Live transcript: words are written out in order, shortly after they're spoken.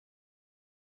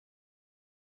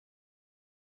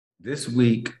This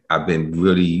week, I've been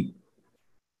really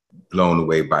blown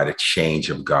away by the change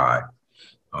of God,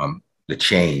 the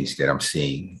change that I'm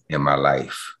seeing in my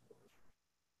life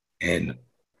and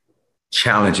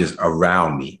challenges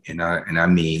around me. And I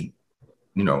mean,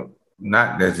 not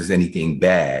that there's anything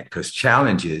bad, because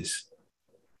challenges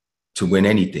to win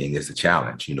anything is a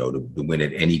challenge, to win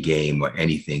at any game or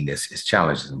anything is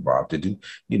challenges involved. To do,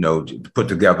 to put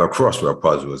together a crossword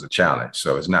puzzle is a challenge.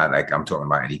 So it's not like I'm talking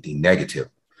about anything negative,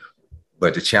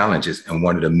 but the challenges, and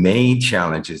one of the main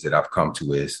challenges that I've come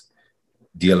to is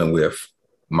dealing with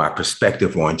my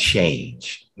perspective on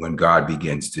change when God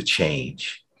begins to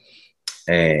change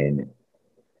and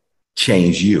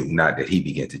change you, not that he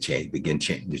begins to change,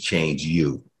 to change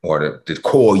you or to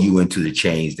call you into the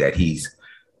change that he's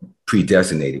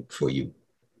predestinated for you.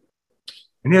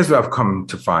 And here's what I've come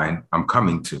to find, I'm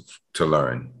coming to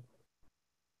learn.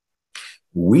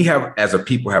 We have, as a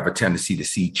people, have a tendency to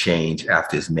see change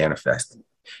after it's manifested.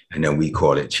 And then we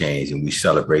call it change and we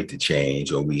celebrate the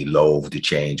change or we loathe the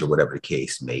change or whatever the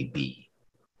case may be.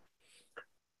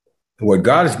 What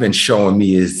God has been showing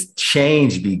me is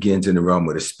change begins in the realm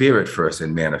of the spirit first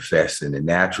and manifests in the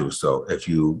natural. So if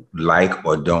you like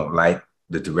or don't like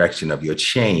the direction of your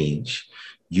change,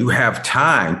 you have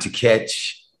time to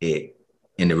catch it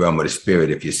in the realm of the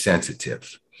spirit if you're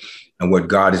sensitive. And what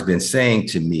God has been saying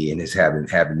to me and is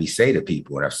having me say to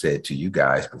people, and I've said to you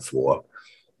guys before,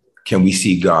 can we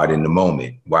see God in the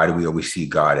moment? Why do we always see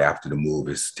God after the move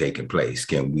is taking place?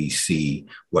 Can we see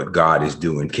what God is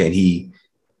doing? Can he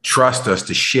trust us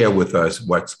to share with us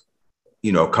what's,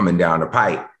 coming down the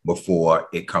pipe before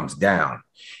it comes down?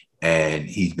 And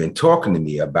he's been talking to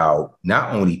me about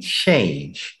not only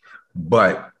change,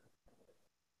 but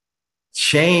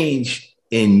change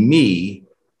in me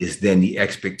is then the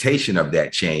expectation of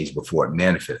that change before it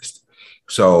manifests.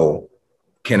 So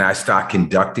can I start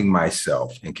conducting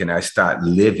myself and can I start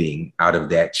living out of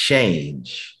that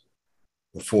change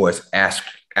before it's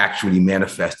actually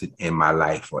manifested in my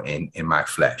life or in my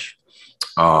flesh?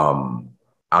 I'll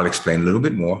explain a little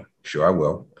bit more. Sure, I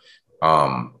will.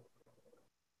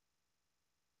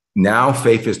 Now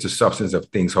faith is the substance of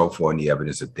things hoped for and the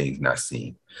evidence of things not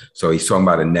seen. So he's talking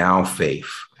about a now faith,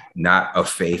 not a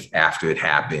faith after it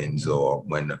happens or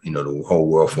when, the whole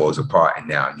world falls apart and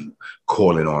now you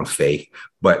calling on faith.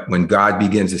 But when God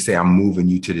begins to say, I'm moving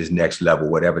you to this next level,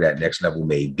 whatever that next level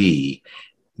may be,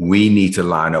 we need to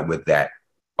line up with that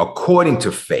according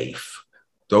to faith.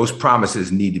 Those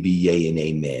promises need to be yea and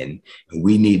amen. And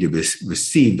we need to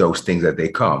receive those things as they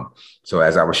come. So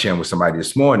as I was sharing with somebody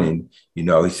this morning, he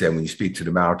said, when you speak to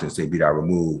the mountains, they be thou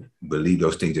removed, believe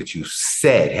those things that you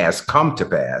said has come to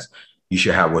pass. You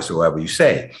should have whatsoever you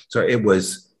say. So it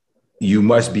was, you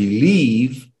must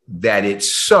believe that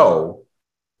it's so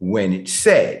when it's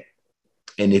said.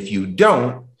 And if you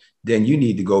don't, then you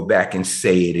need to go back and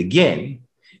say it again.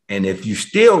 And if you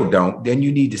still don't, then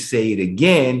you need to say it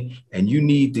again. And you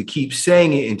need to keep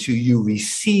saying it until you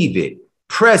receive it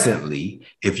presently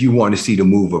if you want to see the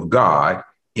move of God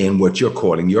in what you're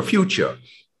calling your future.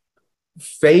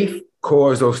 Faith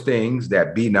calls those things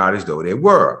that be not as though they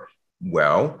were.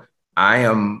 Well, I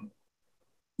am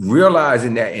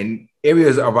realizing that in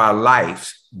areas of our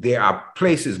lives, there are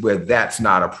places where that's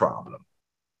not a problem.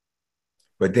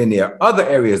 But then there are other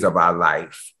areas of our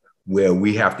life where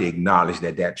we have to acknowledge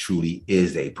that that truly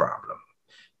is a problem.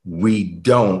 We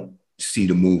don't see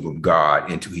the move of God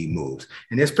until he moves.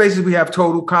 And there's places we have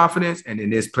total confidence, and then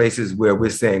there's places where we're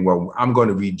saying, well, I'm going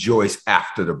to rejoice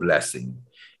after the blessing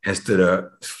instead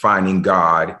of finding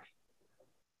God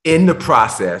in the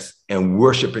process and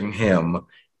worshiping him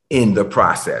in the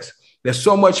process. There's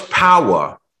so much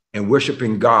power in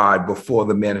worshiping God before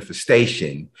the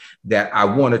manifestation that I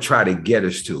want to try to get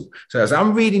us to. So as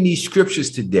I'm reading these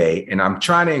scriptures today, and I'm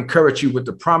trying to encourage you with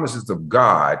the promises of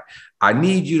God, I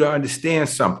need you to understand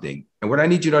something. And what I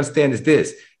need you to understand is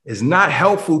this: it's not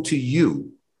helpful to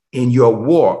you in your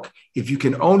walk if you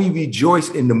can only rejoice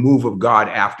in the move of God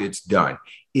after it's done.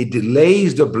 It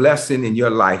delays the blessing in your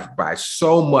life by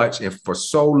so much and for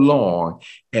so long.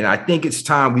 And I think it's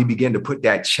time we begin to put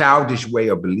that childish way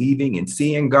of believing and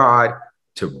seeing God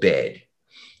to bed.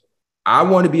 I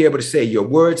want to be able to say, your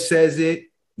word says it,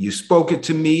 you spoke it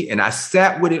to me, and I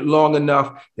sat with it long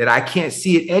enough that I can't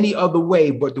see it any other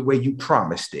way but the way you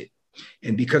promised it.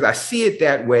 And because I see it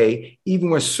that way, even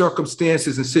when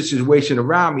circumstances and situations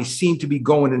around me seem to be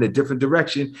going in a different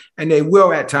direction, and they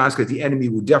will at times, because the enemy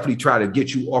will definitely try to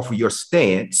get you off of your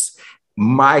stance,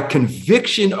 my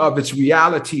conviction of its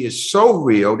reality is so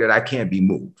real that I can't be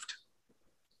moved.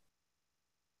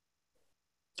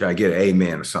 Can I get an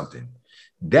amen or something?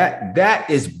 That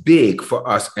is big for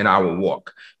us in our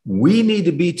walk. We need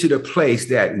to be to the place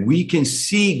that we can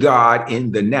see God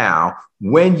in the now.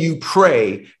 When you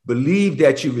pray, believe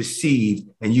that you received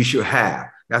and you shall have.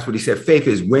 That's what he said. Faith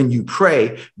is when you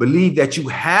pray, believe that you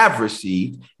have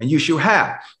received and you shall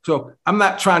have. So I'm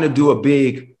not trying to do a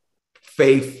big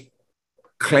faith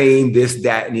claim, this,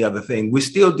 that, and the other thing. We're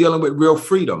still dealing with real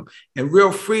freedom. And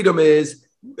real freedom is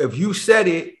if you said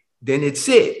it, then it's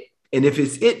it. And if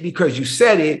it's it because you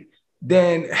said it,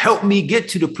 then help me get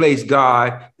to the place,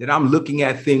 God, that I'm looking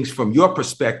at things from your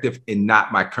perspective and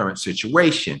not my current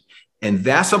situation. And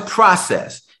that's a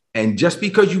process. And just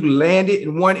because you landed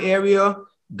in one area,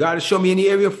 God has shown me in the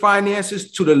area of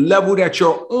finances to the level that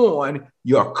you're on,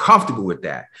 you're comfortable with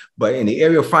that. But in the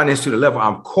area of finance to the level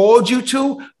I'm called you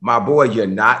to, my boy, you're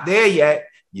not there yet.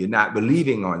 You're not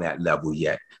believing on that level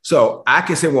yet. So I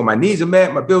can say, well, my needs are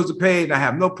met, my bills are paid, and I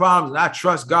have no problems, and I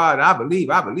trust God, and I believe.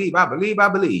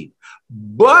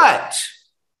 But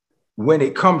when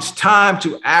it comes time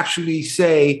to actually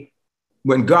say,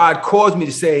 when God calls me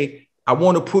to say, I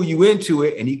want to pull you into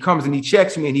it, and he comes and he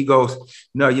checks me and he goes,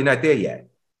 no, you're not there yet.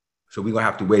 So we're going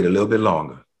to have to wait a little bit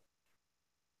longer.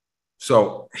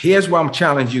 So here's why I'm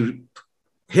challenging you.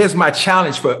 Here's my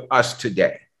challenge for us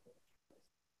today.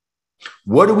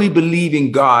 What do we believe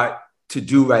in God to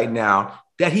do right now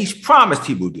that he's promised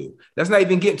he will do? Let's not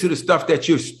even get into the stuff that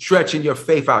you're stretching your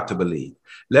faith out to believe.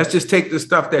 Let's just take the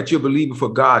stuff that you're believing for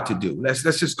God to do. Let's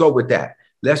just go with that.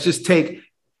 Let's just take,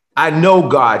 I know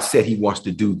God said he wants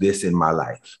to do this in my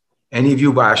life. Any of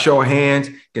you by a show of hands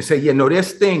can say, yeah, no,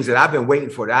 there's things that I've been waiting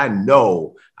for that I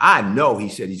know he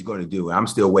said he's going to do. I'm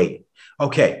still waiting.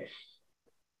 Okay.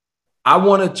 I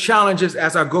want to challenge us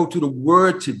as I go to the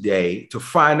word today to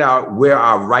find out where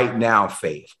our right now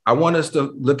faith. I want us to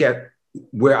look at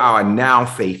where our now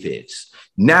faith is.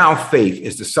 Now faith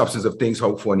is the substance of things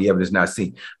hoped for and the evidence not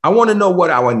seen. I want to know what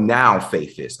our now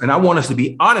faith is. And I want us to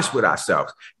be honest with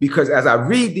ourselves, because as I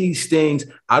read these things,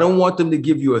 I don't want them to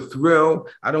give you a thrill.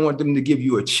 I don't want them to give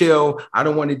you a chill. I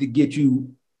don't want it to get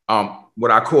you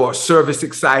what I call service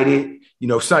excited,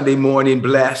 Sunday morning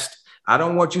blessed. I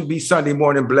don't want you to be Sunday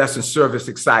morning blessed and service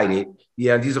excited.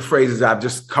 Yeah, these are phrases I've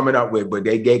just coming up with, but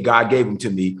God gave them to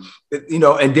me,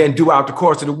 and then throughout the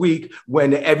course of the week,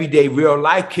 when the everyday real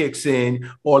life kicks in,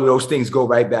 all of those things go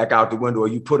right back out the window, or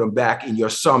you put them back in your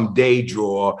someday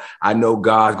drawer. I know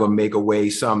God's going to make a way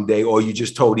someday, or you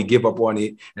just totally give up on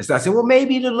it and start saying, well,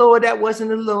 maybe the Lord, that wasn't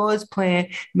the Lord's plan.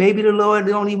 Maybe the Lord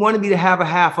only wanted me to have a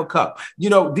half a cup.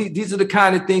 These are the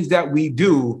kind of things that we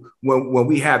do when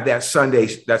we have that Sunday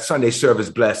service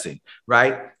blessing,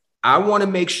 right? I want to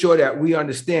make sure that we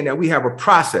understand that we have a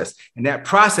process. And that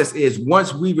process is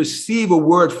once we receive a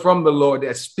word from the Lord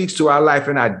that speaks to our life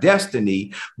and our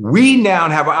destiny, we now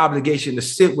have an obligation to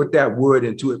sit with that word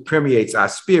until it permeates our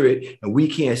spirit and we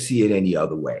can't see it any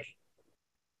other way.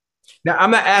 Now,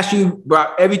 I'm not asking you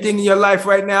about everything in your life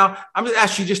right now. I'm just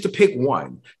asking you just to pick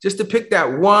one, just to pick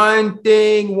that one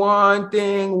thing that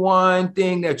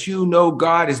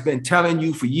God has been telling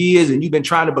you for years and you've been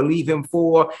trying to believe him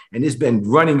for, and it's been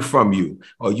running from you,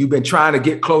 or you've been trying to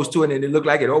get close to it and it looked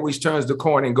like it always turns the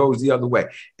corner and goes the other way.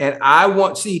 And I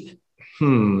want to see,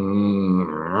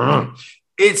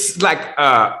 it's like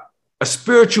a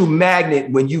spiritual magnet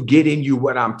when you get in you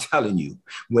what I'm telling you,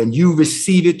 when you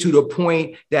receive it to the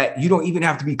point that you don't even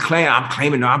have to be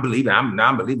claiming, no, I'm believing, I'm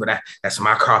non-believer, that's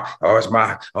my car, that's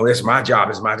my job,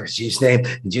 it's my Jesus' name.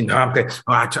 I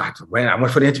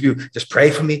went for the interview, just pray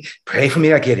for me,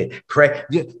 I get it, pray.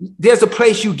 There's a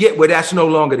place you get where that's no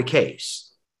longer the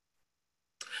case.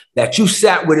 That you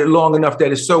sat with it long enough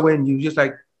that it's so in you, just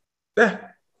like, it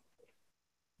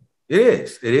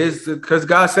is because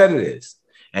God said it is.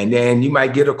 And then you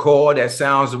might get a call that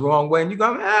sounds the wrong way and you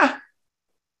go,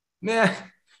 man,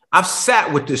 I've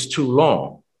sat with this too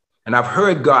long and I've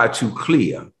heard God too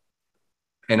clear,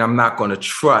 and I'm not going to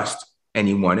trust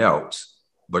anyone else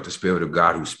but the Spirit of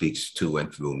God who speaks to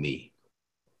and through me.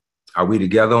 Are we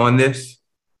together on this?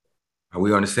 Are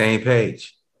we on the same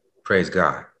page? Praise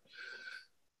God.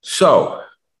 So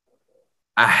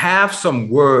I have some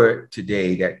word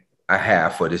today that I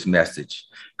have for this message,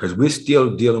 because we're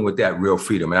still dealing with that real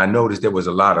freedom. And I noticed there was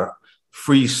a lot of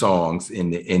free songs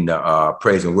in the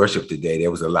praise and worship today.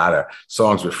 There was a lot of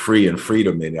songs with free and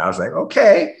freedom in it. I was like,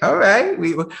 okay, all right.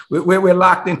 We're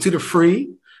locked into the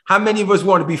free. How many of us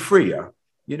want to be freer?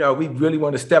 We really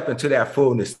want to step into that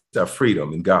fullness of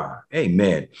freedom in God.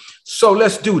 Amen. So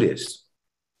let's do this.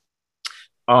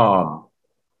 I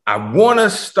want to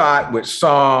start with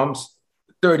Psalms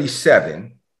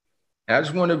 37. I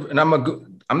just want to, and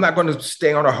I'm I'm not going to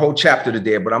stay on a whole chapter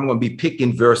today, but I'm going to be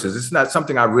picking verses. It's not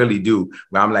something I really do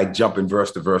where I'm like jumping verse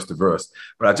to verse to verse,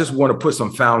 but I just want to put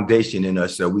some foundation in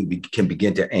us so can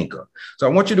begin to anchor. So I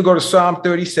want you to go to Psalm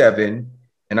 37,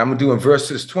 and I'm doing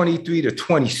verses 23 to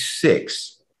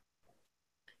 26.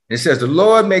 It says, the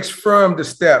Lord makes firm the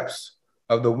steps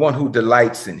of the one who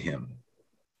delights in him.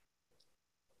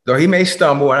 Though he may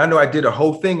stumble, and I know I did a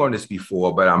whole thing on this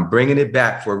before, but I'm bringing it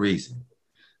back for a reason.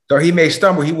 Though he may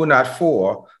stumble, he will not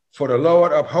fall, for the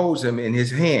Lord upholds him in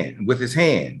his hand, with his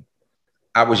hand.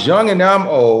 I was young and now I'm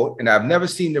old, and I've never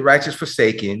seen the righteous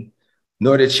forsaken,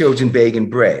 nor the children begging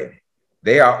bread.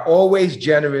 They are always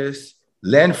generous,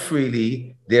 lend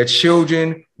freely, their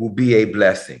children will be a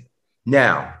blessing.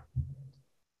 Now,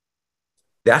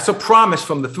 that's a promise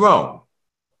from the throne.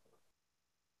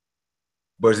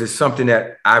 But is it something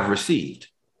that I've received?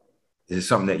 Is it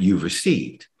something that you've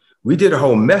received? We did a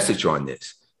whole message on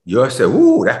this. You said,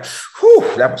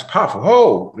 that was powerful.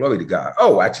 Oh, glory to God.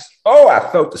 I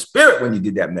felt the spirit when you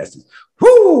did that message.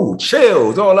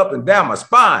 Chills all up and down my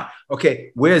spine.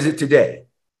 Okay, where is it today?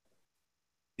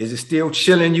 Is it still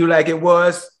chilling you like it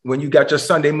was when you got your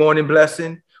Sunday morning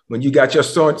blessing, when you got your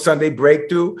Sunday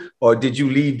breakthrough, or did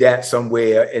you leave that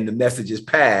somewhere and the message is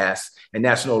past and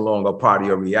that's no longer part of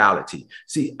your reality?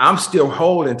 See, I'm still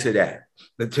holding to that.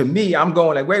 But to me, I'm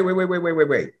going like,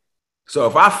 wait. So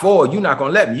if I fall, you're not going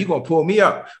to let me. You're going to pull me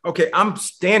up. Okay, I'm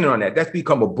standing on that. That's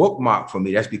become a bookmark for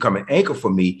me. That's become an anchor for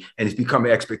me, and it's become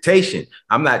an expectation.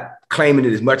 I'm not claiming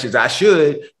it as much as I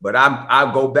should, but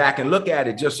I'll go back and look at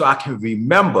it just so I can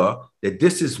remember that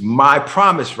this is my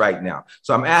promise right now.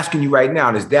 So I'm asking you right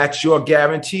now, is that your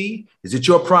guarantee? Is it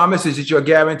your promise? Is it your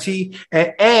guarantee?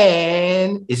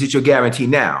 And is it your guarantee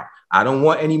now? I don't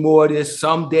want any more of this.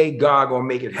 Someday God gonna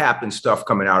make it happen stuff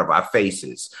coming out of our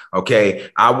faces. Okay.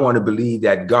 I want to believe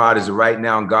that God is right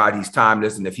now, and God, he's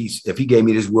timeless. And if he gave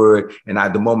me this word and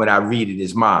the moment I read it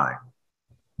is mine.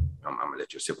 I'm gonna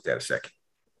let you sit with that a second.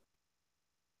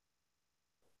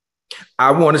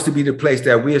 I want us to be the place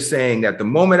that we're saying that the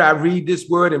moment I read this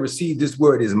word and receive this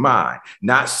word is mine,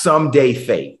 not someday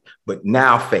faith, but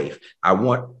now faith. I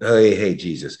want, hey,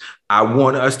 Jesus, I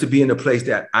want us to be in a place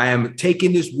that I am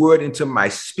taking this word into my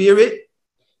spirit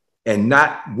and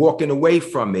not walking away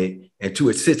from it until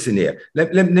it sits in there.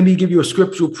 Let me give you a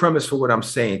scriptural premise for what I'm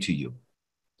saying to you.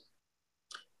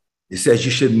 It says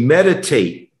you should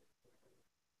meditate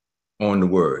on the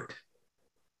word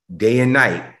day and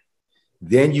night.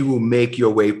 Then you will make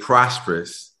your way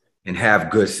prosperous and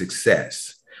have good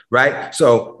success, right?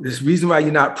 So this reason why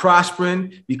you're not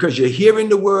prospering, because you're hearing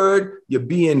the word, you're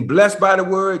being blessed by the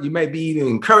word, you might be even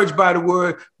encouraged by the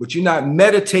word, but you're not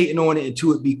meditating on it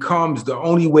until it becomes the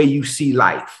only way you see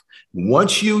life.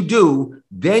 Once you do,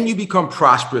 then you become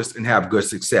prosperous and have good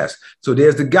success. So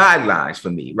there's the guidelines for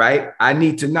me, right? I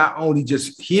need to not only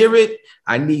just hear it,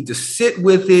 I need to sit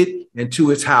with it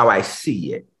until it's how I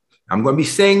see it. I'm going to be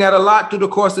saying that a lot through the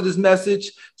course of this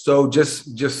message. So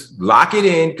just lock it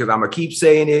in, because I'm going to keep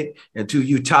saying it until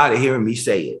you're tired of hearing me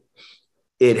say it.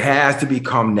 It has to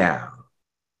become now.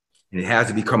 And it has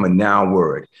to become a now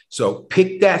word. So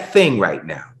pick that thing right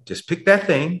now. Just pick that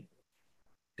thing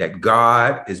that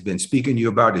God has been speaking to you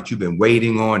about, that you've been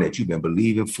waiting on, that you've been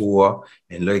believing for.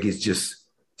 And like it's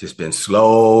just been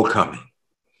slow coming.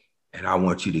 And I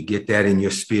want you to get that in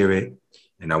your spirit.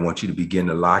 And I want you to begin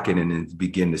to lock it and then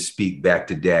begin to speak back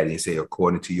to Daddy and say,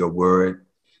 according to your word,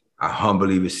 I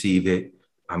humbly receive it.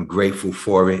 I'm grateful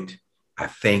for it. I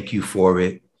thank you for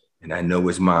it. And I know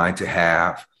it's mine to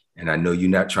have. And I know you're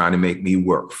not trying to make me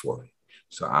work for it.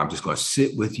 So I'm just going to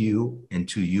sit with you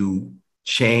until you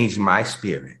change my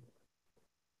spirit.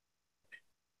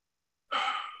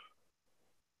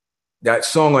 That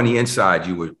song on the inside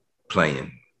you were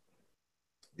playing,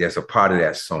 there's a part of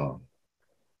that song.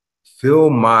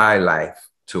 Fill my life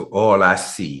till all I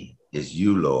see is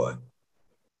you, Lord.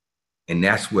 And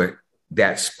that's what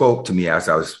that spoke to me as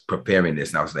I was preparing this.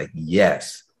 And I was like,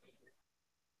 yes,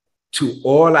 to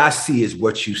all I see is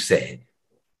what you said.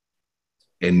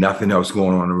 And nothing else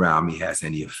going on around me has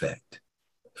any effect.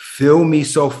 Fill me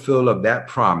so full of that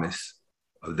promise,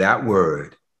 of that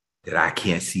word, that I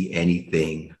can't see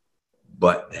anything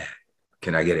but that.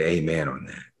 Can I get an amen on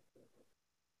that?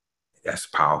 That's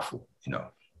powerful, you know.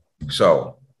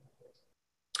 So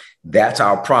that's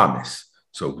our promise.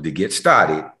 So to get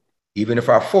started, even if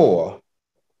I fall,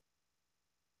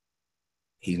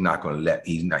 he's going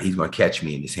to catch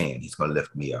me in his hand. He's going to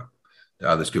lift me up. The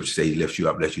other scripture says he lifts you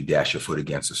up, lets you dash your foot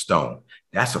against a stone.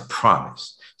 That's a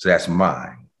promise. So that's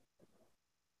mine.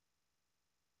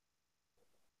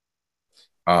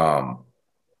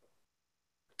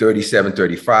 37,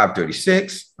 35,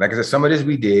 36. Like I said, some of this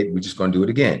we did. We're just going to do it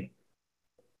again.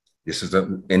 This is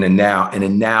in a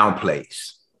noun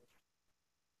place.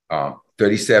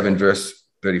 37, verse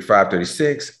 35,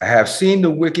 36. I have seen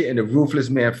the wicked and the ruthless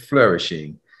man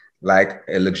flourishing like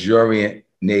a luxuriant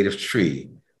native tree,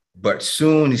 but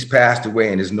soon he's passed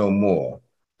away and is no more.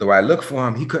 Though I looked for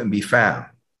him, he couldn't be found.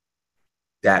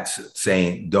 That's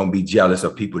saying don't be jealous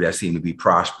of people that seem to be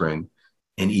prospering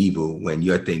in evil when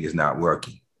your thing is not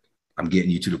working. I'm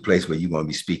getting you to the place where you're going to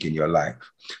be speaking your life.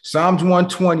 Psalms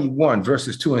 121,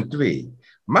 verses 2 and 3.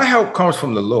 My help comes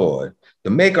from the Lord, the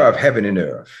maker of heaven and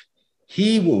earth.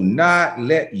 He will not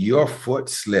let your foot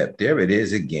slip. There it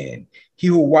is again. He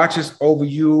who watches over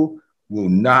you will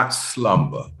not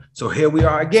slumber. So here we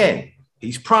are again.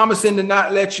 He's promising to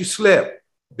not let you slip.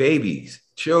 Babies,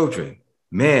 children,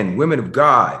 men, women of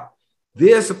God.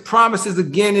 There's promises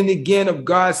again and again of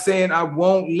God saying, I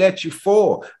won't let you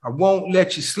fall. I won't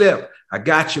let you slip. I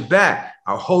got your back.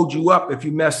 I'll hold you up if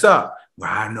you mess up.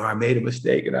 Well, I know I made a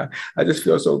mistake and I just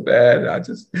feel so bad. I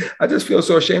just feel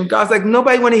so ashamed. God's like,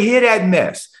 nobody want to hear that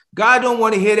mess. God don't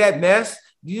want to hear that mess.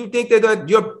 Do you think that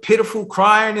your pitiful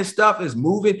crying and stuff is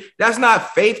moving? That's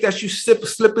not faith. That's you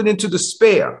slipping into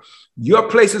despair. Your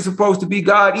place is supposed to be,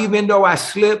 God, even though I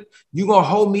slip, you're going to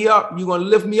hold me up. You're going to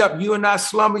lift me up. You are not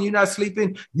slumbering. You're not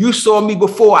sleeping. You saw me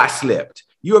before I slipped.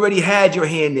 You already had your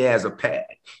hand there as a pad.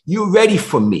 You're ready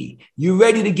for me. You're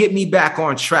ready to get me back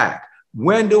on track.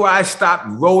 When do I stop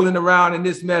rolling around in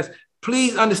this mess?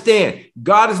 Please understand,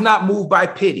 God is not moved by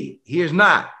pity. He is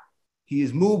not. He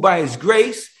is moved by his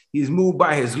grace. He's moved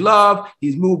by his love.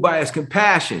 He's moved by his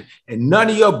compassion. And none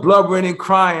of your blubbering and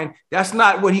crying, that's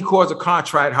not what he calls a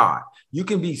contrite heart. You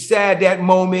can be sad that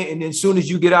moment, and then as soon as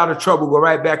you get out of trouble, go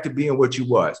right back to being what you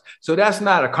was. So that's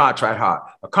not a contrite heart.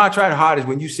 A contrite heart is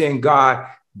when you're saying, God,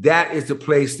 that is the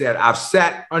place that I've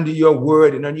sat under your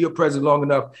word and under your presence long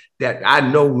enough that I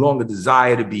no longer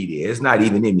desire to be there. It's not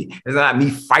even in me. It's not me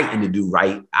fighting to do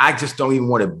right. I just don't even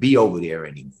want to be over there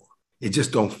anymore. It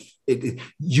just don't.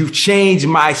 You've changed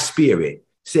my spirit.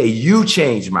 Say, you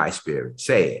changed my spirit.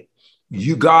 Say it.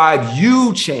 You, God,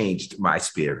 you changed my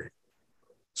spirit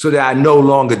so that I no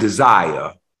longer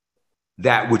desire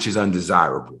that which is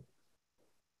undesirable.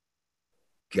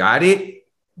 Got it?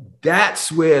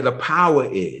 That's where the power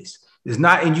is. It's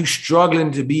not in you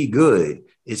struggling to be good.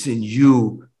 It's in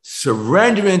you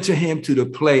surrendering to him to the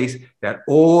place that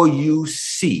all you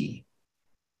see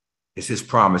is his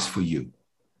promise for you.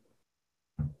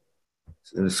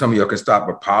 And some of you can stop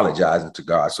apologizing to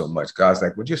God so much. God's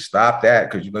like, well, just stop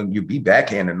that because you'll be back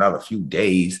here in another few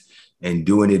days and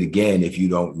doing it again if you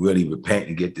don't really repent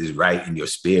and get this right in your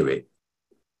spirit.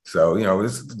 So,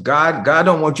 God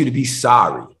don't want you to be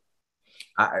sorry.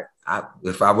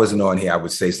 If I wasn't on here, I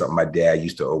would say something my dad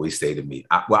used to always say to me.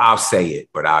 I'll say it,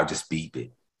 but I'll just beep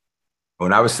it.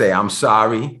 When I would say, I'm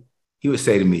sorry, he would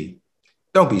say to me,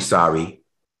 don't be sorry.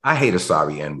 I hate a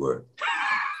sorry N-word.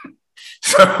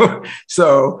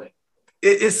 So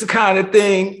it's the kind of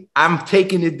thing I'm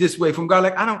taking it this way from God.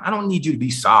 Like, I don't need you to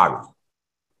be sorry.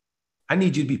 I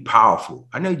need you to be powerful.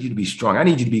 I need you to be strong. I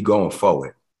need you to be going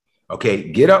forward. Okay,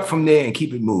 get up from there and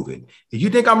keep it moving. If you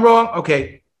think I'm wrong,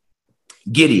 okay,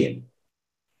 Gideon.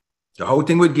 The whole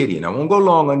thing with Gideon. I won't go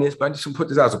long on this, but I just want to put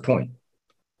this as a point.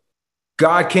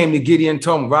 God came to Gideon and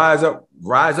told him, rise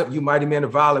up, you mighty man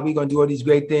of valor. We're going to do all these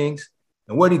great things.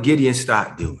 And what did Gideon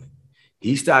start doing?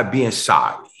 He started being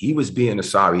sorry. He was being a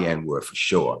sorry N-word for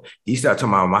sure. He started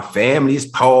talking about my family is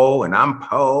poor and I'm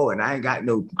poor and I ain't got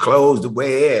no clothes to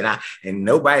wear and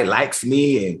nobody likes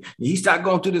me. And he started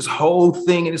going through this whole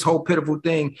thing and this whole pitiful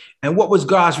thing. And what was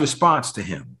God's response to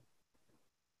him?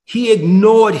 He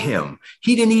ignored him.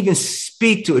 He didn't even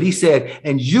speak to it. He said,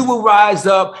 and you will rise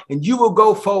up and you will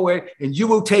go forward and you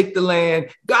will take the land.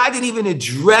 God didn't even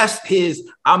address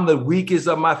I'm the weakest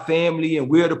of my family and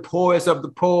we're the poorest of the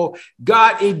poor.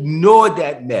 God ignored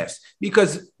that mess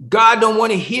because God don't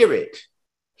want to hear it.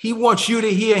 He wants you to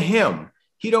hear him.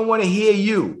 He don't want to hear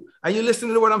you. Are you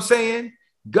listening to what I'm saying?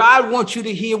 God wants you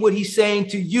to hear what he's saying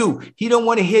to you. He don't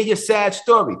want to hear your sad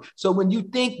story. So when you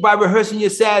think by rehearsing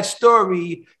your sad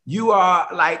story, you are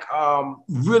like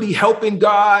really helping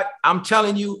God, I'm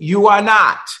telling you, you are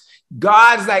not.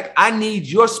 God's like, I need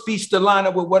your speech to line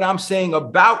up with what I'm saying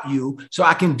about you so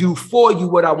I can do for you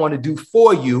what I want to do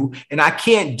for you. And I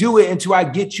can't do it until I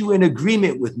get you in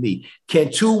agreement with me.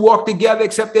 Can two walk together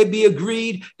except they be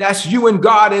agreed? That's you and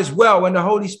God as well, and the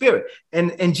Holy Spirit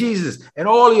and Jesus and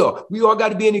all of y'all. We all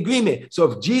got to be in agreement.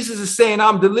 So if Jesus is saying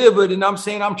I'm delivered and I'm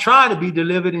saying I'm trying to be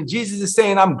delivered, and Jesus is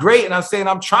saying I'm great and I'm saying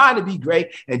I'm trying to be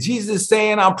great, and Jesus is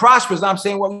saying I'm prosperous, I'm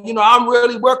saying, well, I'm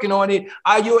really working on it.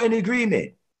 Are you in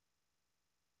agreement?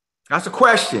 That's a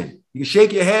question. You can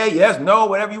shake your head, yes, no,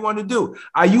 whatever you want to do.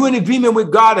 Are you in agreement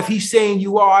with God if he's saying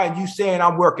you are and you saying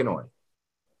I'm working on it?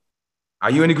 Are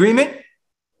you in agreement?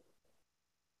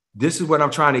 This is what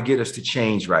I'm trying to get us to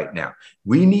change right now.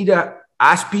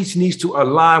 Our speech needs to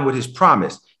align with his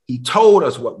promise. He told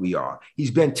us what we are.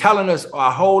 He's been telling us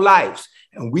our whole lives,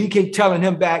 and we keep telling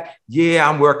him back, yeah,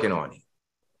 I'm working on it.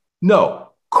 No,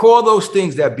 call those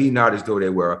things that be not as though they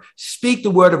were. Speak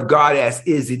the word of God as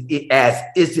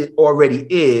it already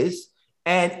is.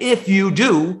 And if you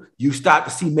do, you start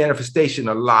to see manifestation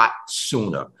a lot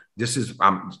sooner.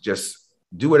 I'm just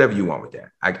do whatever you want with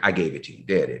that. I gave it to you.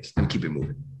 There it is. Let me keep it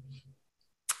moving.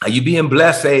 Are you being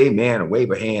blessed? Amen. Or wave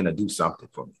a hand or do something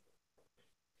for me.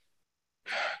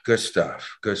 Good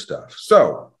stuff. Good stuff.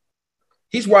 So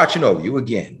he's watching over you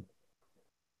again.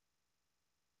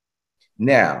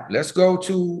 Now, let's go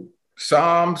to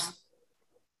Psalms.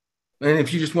 And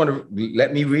if you just want to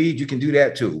let me read, you can do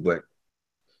that too. But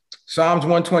Psalms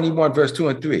 121, verse 2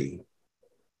 and 3.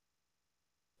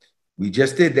 We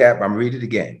just did that, but I'm going to read it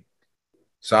again.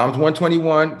 Psalms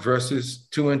 121, verses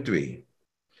 2 and 3.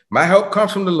 My help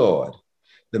comes from the Lord,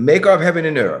 the maker of heaven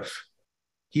and earth.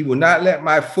 He will not let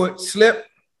my foot slip.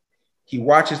 He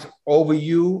watches over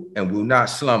you and will not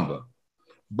slumber.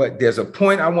 But there's a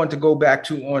point I want to go back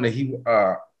to on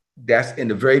that's in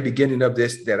the very beginning of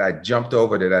this that I jumped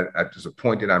over, there's a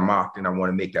point that I marked, and I want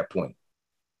to make that point.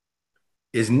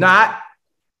 It's not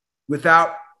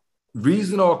without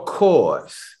reason or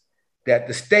cause that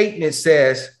the statement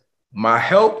says, my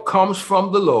help comes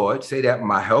from the Lord. Say that,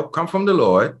 my help comes from the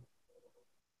Lord.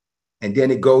 And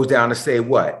then it goes down to say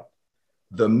what?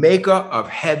 The maker of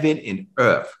heaven and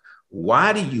earth.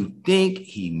 Why do you think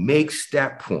he makes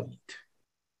that point?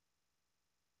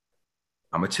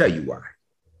 I'm going to tell you why.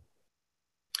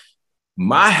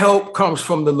 My help comes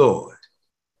from the Lord.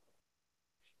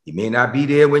 He may not be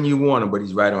there when you want him, but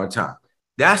he's right on time.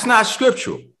 That's not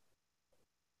scriptural.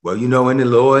 Well, in the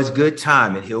Lord's good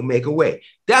time and he'll make a way.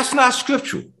 That's not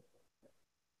scriptural.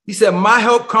 He said, my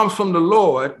help comes from the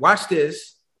Lord. Watch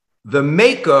this. The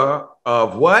maker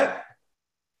of what?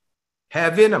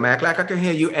 Heaven. I'm acting like I can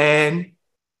hear you. And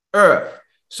earth.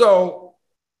 So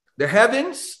the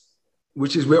heavens,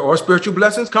 which is where all spiritual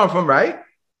blessings come from, right?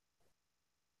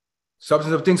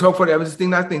 Substance of things hoped for, the evidence of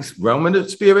things not things, realm of the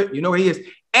spirit, you know where he is,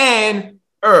 and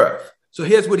earth. So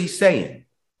here's what he's saying.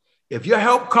 If your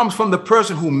help comes from the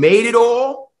person who made it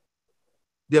all,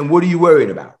 then what are you worried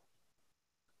about?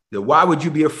 Then why would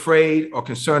you be afraid or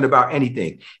concerned about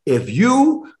anything? If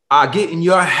you are getting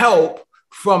your help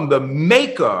from the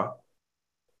maker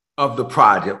of the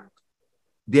project,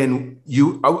 then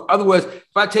in other words,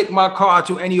 if I take my car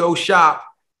to any old shop,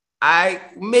 I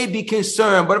may be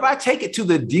concerned, but if I take it to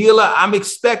the dealer, I'm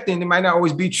expecting, it might not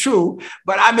always be true,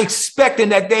 but I'm expecting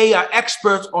that they are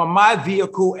experts on my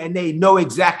vehicle and they know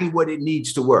exactly what it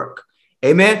needs to work.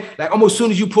 Amen. Like almost as soon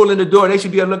as you pull in the door, they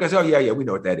should be able to look and say, oh, yeah, we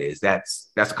know what that is.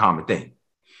 That's a common thing.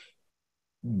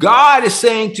 God is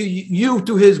saying to you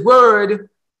through his word,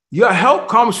 your help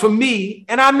comes from me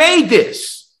and I made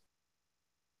this.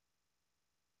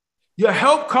 Your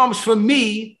help comes from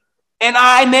me and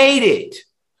I made it.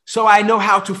 So I know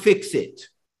how to fix it.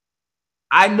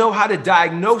 I know how to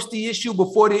diagnose the issue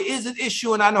before there is an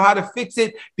issue, and I know how to fix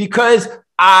it because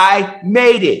I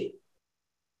made it.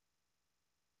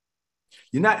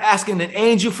 You're not asking an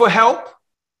angel for help.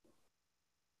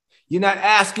 You're not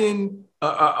asking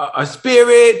a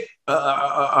spirit,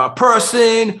 a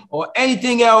person, or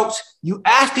anything else. You're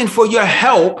asking for your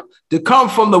help to come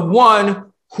from the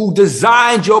one who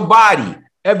designed your body.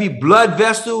 Every blood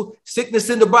vessel,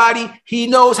 sickness in the body, he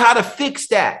knows how to fix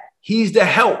that. He's the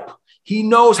help. He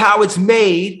knows how it's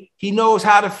made. He knows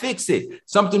how to fix it.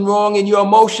 Something wrong in your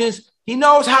emotions, he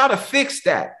knows how to fix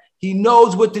that. He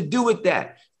knows what to do with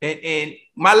that. And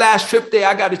my last trip there,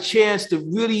 I got a chance to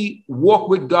really walk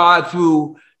with God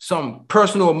through some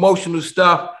personal, emotional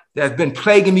stuff that's been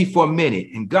plaguing me for a minute.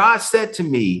 And God said to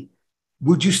me,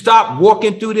 would you stop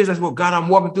walking through this? I said, well, God, I'm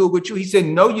walking through it with you. He said,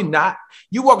 no, you're not.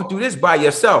 You're walking through this by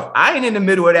yourself. I ain't in the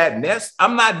middle of that mess.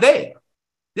 I'm not there.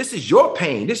 This is your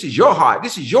pain. This is your heart.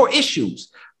 This is your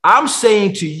issues. I'm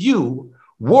saying to you,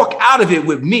 walk out of it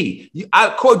with me. I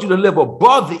called you to live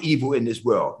above the evil in this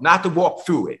world, not to walk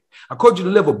through it. I called you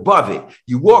to live above it.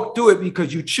 You walk through it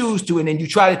because you choose to, and then you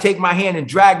try to take my hand and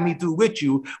drag me through with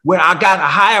you when I got a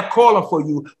higher calling for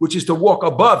you, which is to walk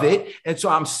above it. And so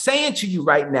I'm saying to you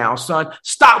right now, son,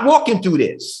 stop walking through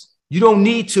this. You don't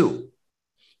need to.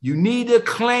 You need to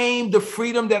claim the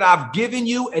freedom that I've given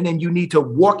you, and then you need to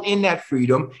walk in that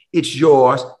freedom. It's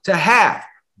yours to have.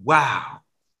 Wow.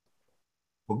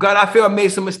 Well, God, I feel I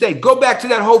made some mistake. Go back to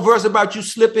that whole verse about you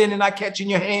slipping and not catching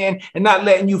your hand and not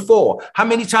letting you fall. How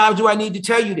many times do I need to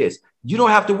tell you this? You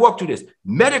don't have to walk through this.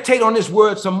 Meditate on this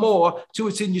word some more till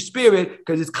it's in your spirit,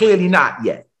 because it's clearly not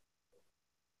yet.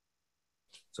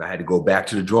 So I had to go back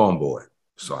to the drawing board.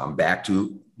 So I'm back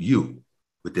to you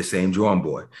with the same drawing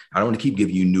board. I don't want to keep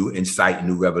giving you new insight,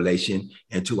 new revelation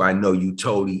until I know you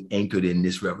totally anchored in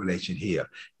this revelation here.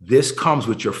 This comes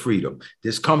with your freedom.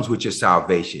 This comes with your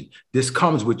salvation. This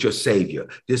comes with your Savior.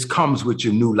 This comes with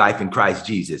your new life in Christ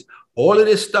Jesus. All of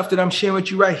this stuff that I'm sharing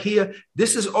with you right here,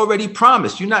 this is already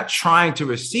promised. You're not trying to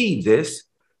receive this.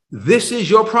 This is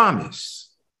your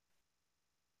promise.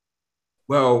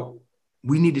 Well,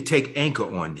 we need to take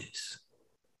anchor on this.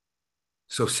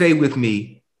 So say with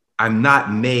me, I'm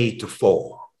not made to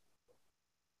fall.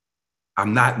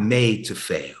 I'm not made to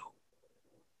fail.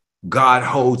 God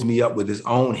holds me up with his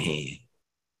own hand,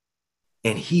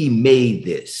 and he made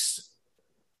this,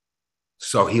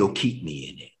 so he'll keep me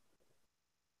in it.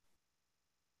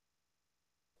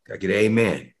 Can I get an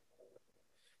amen?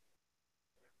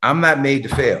 I'm not made to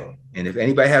fail. And if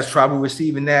anybody has trouble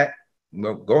receiving that,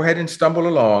 well, go ahead and stumble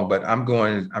along, but I'm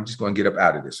just going to get up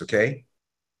out of this, okay?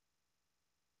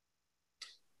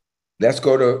 Let's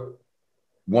go to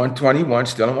 121,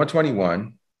 still in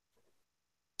 121,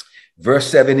 verse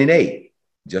 7 and 8,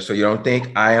 just so you don't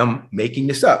think I am making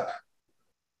this up.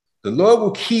 The Lord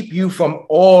will keep you from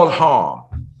all harm.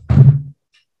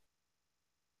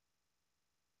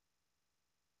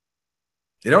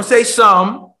 They don't say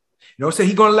some. They don't say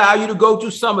he's going to allow you to go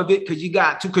through some of it because you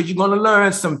got to, because you're going to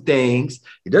learn some things.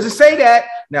 It doesn't say that.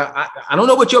 Now, I don't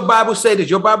know what your Bible says. Does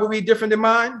your Bible read different than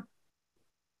mine?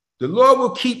 The Lord will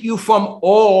keep you from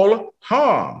all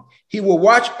harm. He will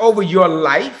watch over your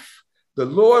life. The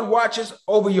Lord watches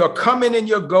over your coming and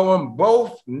your going,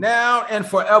 both now and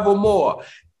forevermore.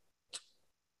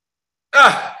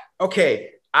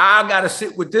 Okay, I got to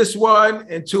sit with this one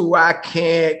until I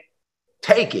can't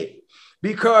take it,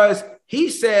 because he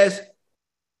says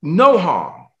no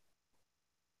harm.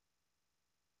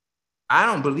 I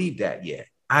don't believe that yet.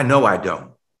 I know I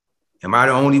don't. Am I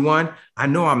the only one? I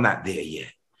know I'm not there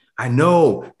yet. I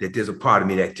know that there's a part of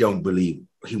me that don't believe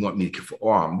he wants me to keep for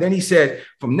arm. Then he said,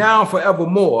 from now on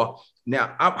forevermore, he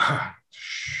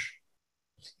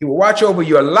will watch over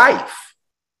your life.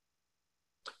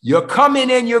 You're coming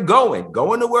and you're going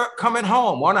to work, coming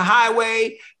home, on a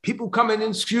highway, people coming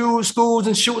in schools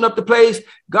and shooting up the place.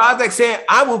 God's like saying,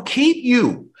 I will keep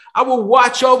you. I will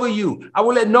watch over you. I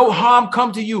will let no harm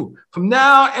come to you from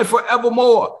now and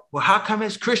forevermore. Well, how come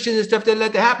as Christians and stuff they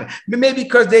let that happen? Maybe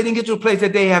because they didn't get to a place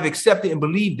that they have accepted and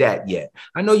believed that yet.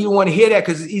 I know you don't want to hear that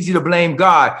because it's easy to blame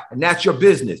God, and that's your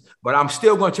business. But I'm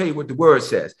still going to tell you what the word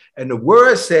says. And the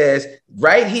word says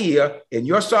right here in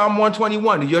your Psalm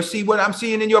 121, do you see what I'm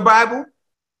seeing in your Bible?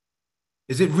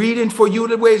 Is it reading for you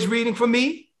the way it's reading for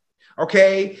me?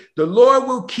 Okay. The Lord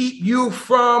will keep you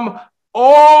from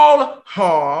all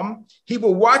harm. He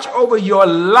will watch over your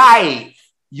life.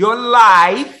 Your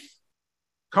life.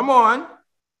 Come on.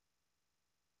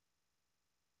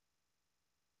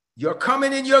 You're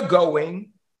coming and you're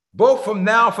going, both from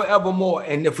now forevermore.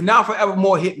 And if now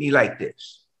forevermore hit me like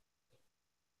this.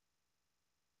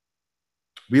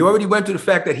 We already went through the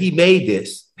fact that he made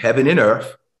this, heaven and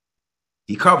earth.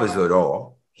 He covers it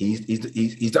all. He's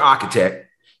the architect.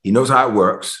 He knows how it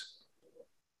works.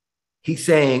 He's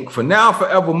saying, for now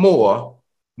forevermore,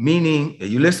 meaning, are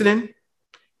you listening?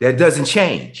 That doesn't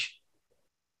change.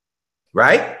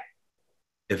 Right?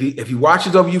 If he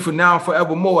watches over you for now and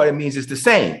forevermore, it means it's the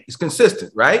same. It's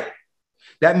consistent, right?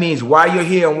 That means while you're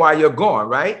here and while you're gone,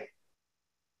 right?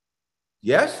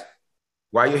 Yes?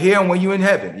 While you're here and when you're in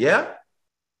heaven, yeah?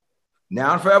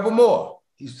 Now and forevermore.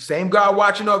 He's the same God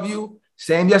watching over you,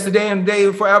 same yesterday and the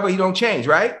day forever. He don't change,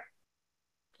 right?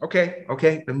 Okay.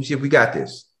 Let me see if we got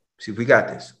this.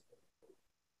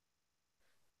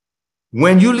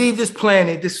 When you leave this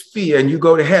planet, this sphere, and you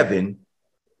go to heaven,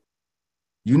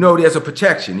 you know there's a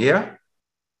protection, yeah?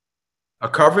 A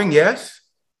covering, yes.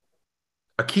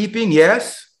 A keeping,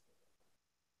 yes.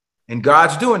 And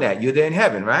God's doing that. You're there in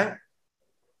heaven, right?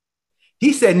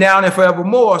 He said now and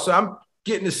forevermore, so I'm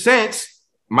getting the sense,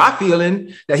 my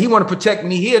feeling, that he want to protect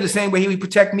me here the same way he would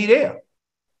protect me there.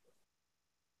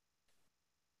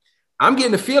 I'm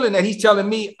getting the feeling that he's telling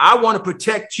me, I want to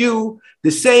protect you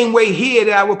the same way here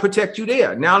that I will protect you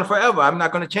there. Now and forever, I'm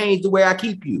not going to change the way I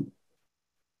keep you.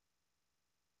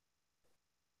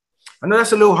 I know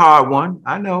that's a little hard one.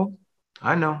 I know.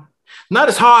 Not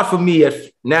as hard for me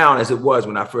now as it was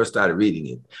when I first started reading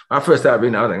it. When I first started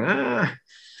reading it, I was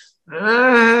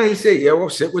like, He said, yeah, well,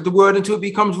 sit with the word until it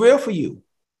becomes real for you.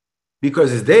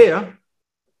 Because it's there.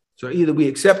 So either we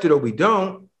accept it or we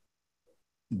don't.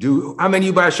 How many of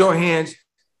you by show of hands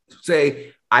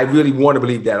say, I really want to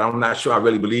believe that? I'm not sure I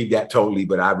really believe that totally,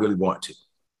 but I really want to.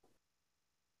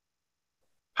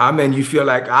 How many of you feel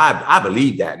like I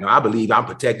believe that? No, I believe I'm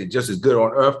protected just as good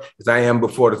on earth as I am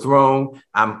before the throne.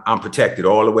 I'm protected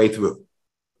all the way through.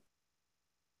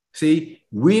 See,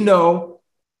 we know.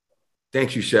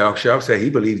 Thank you, Shell. Shell said he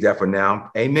believes that for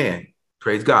now. Amen.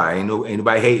 Praise God. Ain't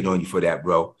nobody hating on you for that,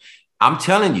 bro. I'm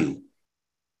telling you,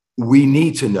 we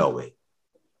need to know it.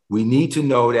 We need to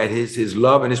know that his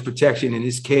love and his protection and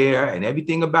his care and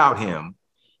everything about him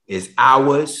is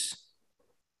ours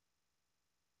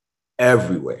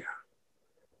everywhere.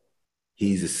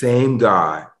 He's the same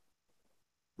God,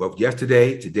 both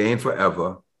yesterday, today, and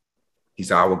forever.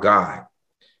 He's our God.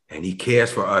 And he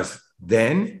cares for us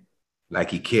then, like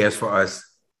he cares for us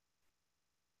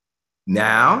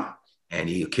now, and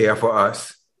he'll care for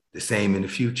us the same in the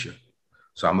future.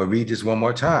 So I'm going to read this one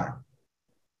more time.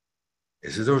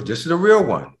 This is a real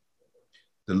one.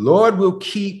 The Lord will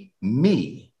keep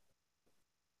me.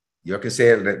 You can say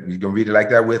it, you can read it like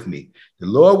that with me. The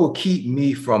Lord will keep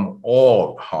me from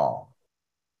all harm.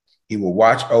 He will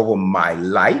watch over my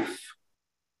life.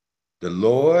 The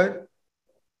Lord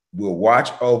will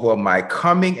watch over my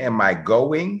coming and my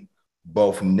going,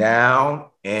 both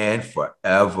now and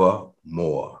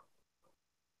forevermore.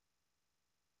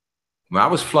 When I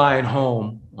was flying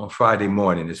home on Friday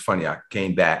morning, it's funny, I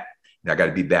came back and I got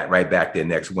to be back right back there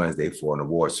next Wednesday for an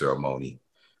award ceremony.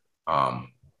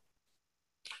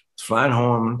 Flying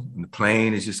home, and the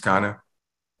plane is just kind of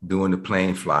doing the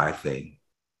plane fly thing.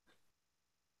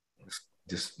 It's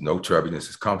just no turbulence,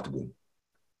 it's comfortable.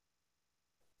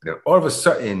 Then all of a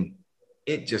sudden,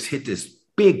 it just hit this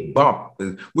big bump,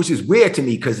 which is weird to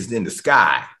me because it's in the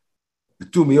sky.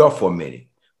 It threw me off for a minute,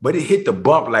 but it hit the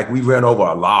bump like we ran over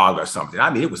a log or something. I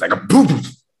mean, it was like a boom,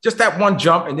 just that one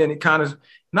jump, and then it kind of,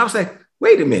 and I was like,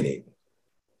 wait a minute.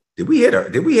 Did we hit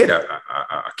a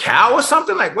cow or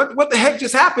something? Like, what the heck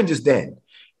just happened just then?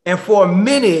 And for a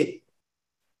minute,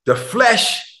 the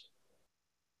flesh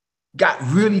got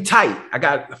really tight.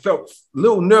 I felt a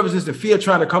little nervousness and fear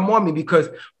trying to come on me because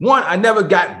one, I never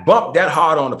got bumped that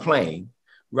hard on the plane,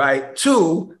 right?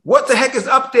 Two, what the heck is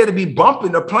up there to be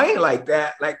bumping the plane like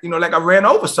that? Like, like I ran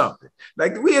over something.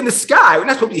 Like we in the sky, we're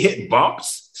not supposed to be hitting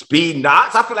bumps, speed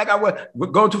knots. I feel like we're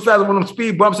going too fast on them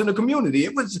speed bumps in the community.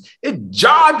 It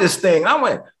jarred this thing. I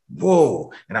went,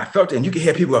 whoa. And I felt it, and you could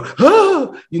hear people go,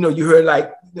 oh, you heard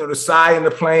like, the sigh in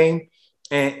the plane.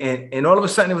 And all of a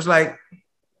sudden it was like,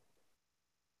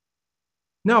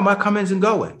 no, my comings and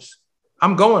goings.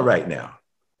 I'm going right now.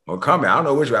 Or coming. I don't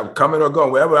know which way I'm coming or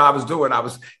going. Whatever I was doing, I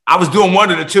was doing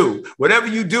one of the two. Whatever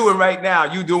you're doing right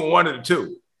now, you doing one of the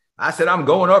two. I said, I'm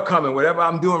going or coming. Whatever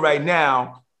I'm doing right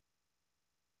now,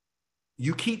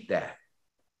 you keep that.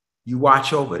 You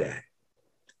watch over that.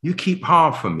 You keep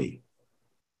harm from me.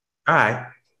 All right.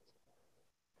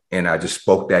 And I just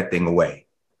spoke that thing away.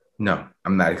 No,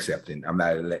 I'm not accepting. I'm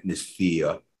not letting this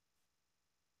fear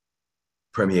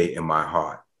permeate in my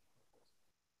heart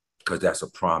because that's a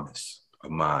promise of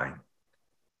mine.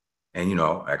 And,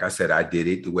 like I said, I did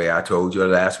it the way I told you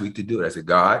last week to do it. I said,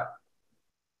 God,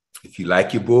 if you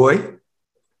like your boy,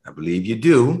 I believe you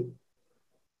do,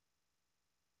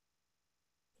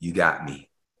 you got me.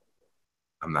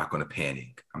 I'm not going to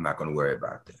panic. I'm not going to worry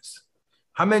about this.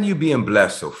 How many of you being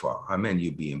blessed so far? How many of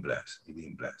you being blessed? You're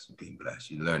being blessed. You're being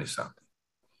blessed. You're learning something.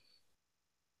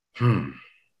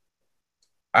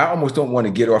 I almost don't want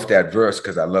to get off that verse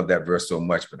because I love that verse so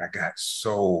much, but I got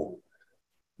so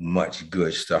much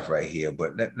good stuff right here.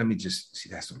 But let me just see,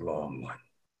 that's a long one.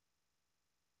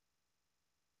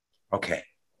 Okay.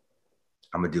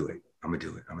 I'm going to do it. I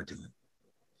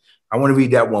want to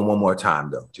read that one more time,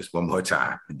 though. Just one more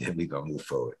time. And then we're going to move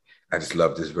forward. I just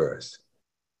love this verse.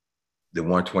 The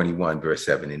 121, verse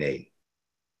 7 and 8.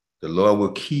 The Lord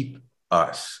will keep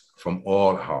us from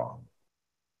all harm.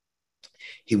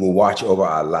 He will watch over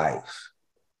our life.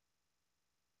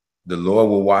 The Lord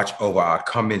will watch over our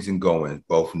comings and goings,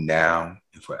 both now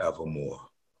and forevermore.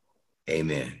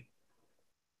 Amen.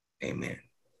 Amen.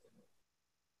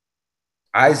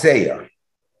 Isaiah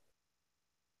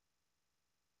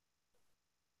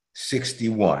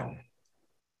 61.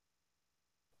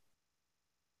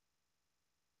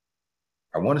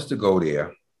 I want us to go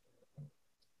there,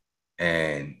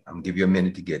 and I'm going to give you a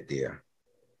minute to get there.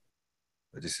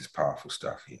 But this is powerful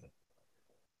stuff here.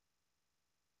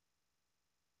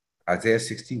 Isaiah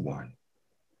 61.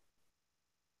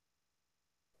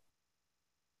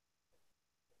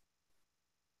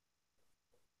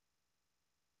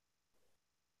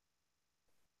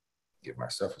 Give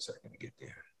myself a second to get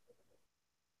there.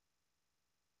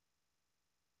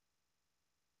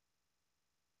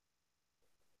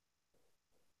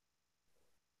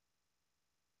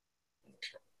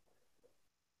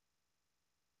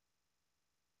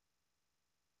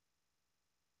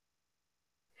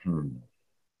 Hmm.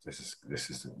 This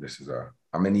is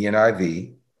I'm in the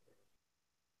NIV.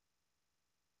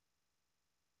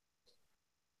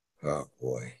 Oh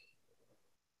boy.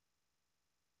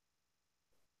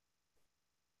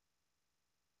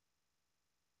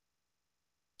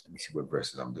 Let me see what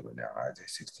verses I'm doing now. Isaiah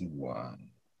 61.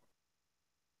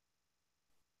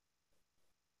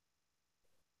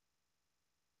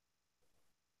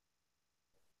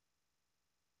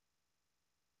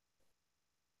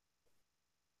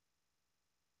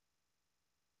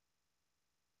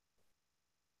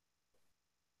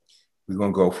 We're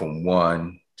gonna go from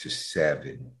 1 to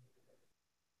 7.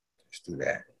 Let's do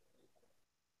that.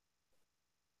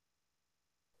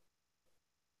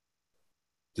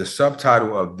 The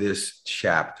subtitle of this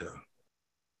chapter,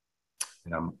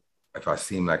 and if I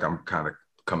seem like I'm kind of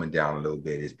coming down a little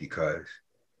bit, is because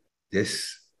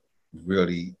this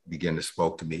really began to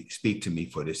speak to me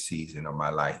for this season of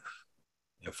my life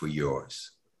and for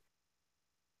yours.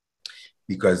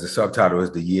 Because the subtitle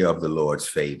is The Year of the Lord's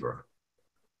Favor.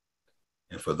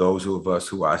 And for those of us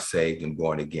who are saved and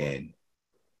born again,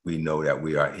 we know that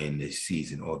we are in this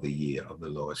season or the year of the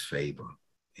Lord's favor.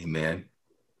 Amen.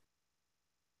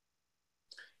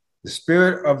 The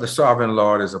Spirit of the Sovereign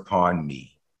Lord is upon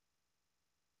me,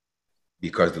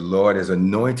 because the Lord has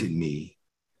anointed me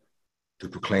to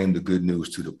proclaim the good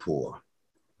news to the poor.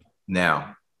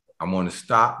 Now, I'm going to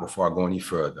stop before I go any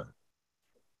further.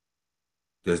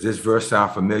 Does this verse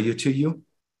sound familiar to you?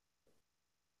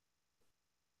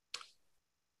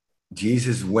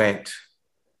 Jesus went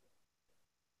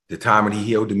the time when he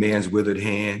healed the man's withered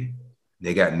hand.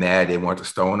 They got mad. They wanted to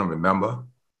stone him, remember?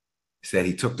 He said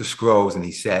he took the scrolls and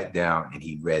he sat down and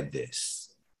he read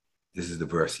this. This is the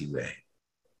verse he read.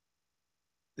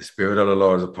 The Spirit of the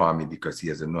Lord is upon me, because he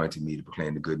has anointed me to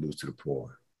proclaim the good news to the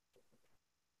poor.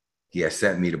 He has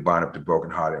sent me to bind up the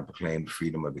brokenhearted and proclaim the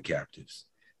freedom of the captives.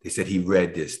 They said he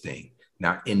read this thing.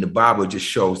 Now, in the Bible, it just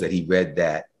shows that he read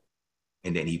that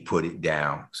and then he put it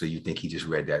down. So you think he just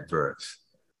read that verse.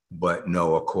 But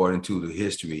no, according to the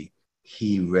history,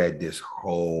 he read this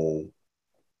whole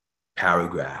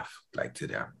paragraph like to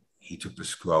them. He took the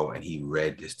scroll and he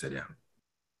read this to them.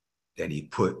 Then he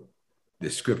put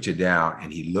the scripture down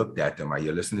and he looked at them. Are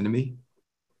you listening to me?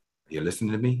 Are you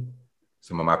listening to me?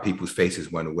 Some of my people's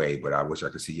faces went away, but I wish I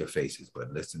could see your faces,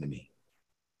 but listen to me.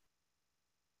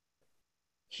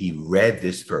 He read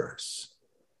this verse,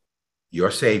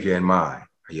 your Savior and mine.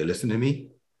 Are you listening to me?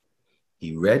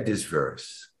 He read this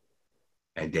verse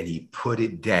and then he put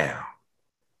it down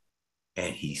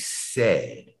and he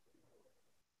said,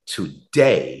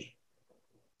 today,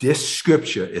 this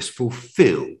scripture is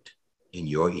fulfilled in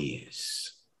your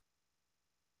ears.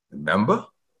 Remember?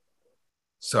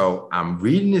 So I'm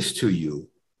reading this to you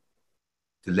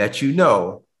to let you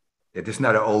know that this is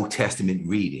not an Old Testament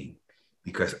reading,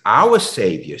 because our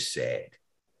Savior said,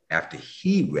 after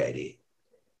he read it,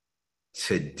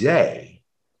 today,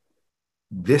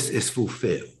 this is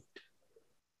fulfilled.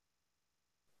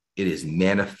 It is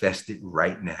manifested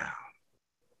right now,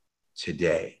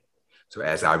 today. So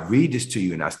as I read this to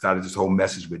you, and I started this whole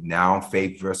message with now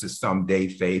faith versus someday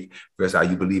faith versus are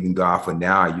you believing God for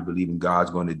now? Are you believing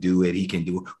God's going to do it? He can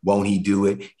do it. Won't he do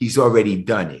it? He's already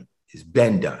done it. It's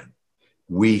been done.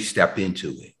 We step into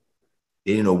it.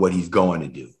 They didn't know what he's going to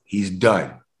do. He's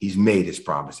done. He's made his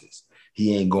promises.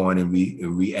 He ain't going and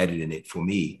re-editing it for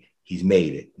me. He's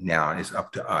made it. Now it's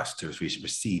up to us to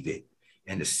receive it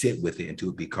and to sit with it until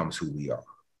it becomes who we are.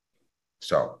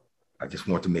 So I just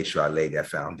want to make sure I lay that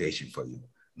foundation for you.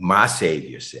 My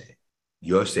Savior said,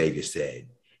 your Savior said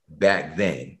back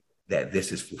then that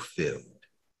this is fulfilled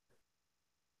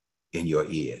in your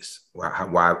ears.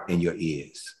 Why in your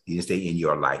ears? He didn't say in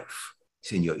your life.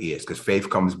 It's in your ears, because faith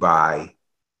comes by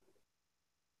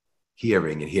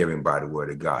hearing and hearing by the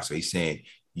word of God. So he's saying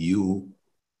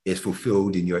it's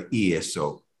fulfilled in your ears.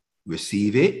 So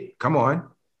receive it. Come on.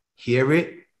 Hear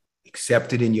it.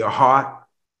 Accept it in your heart.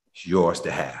 It's yours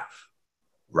to have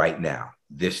right now,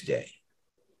 this day.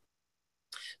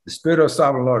 The Spirit of the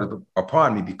Sovereign Lord is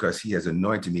upon me, because he has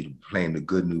anointed me to proclaim the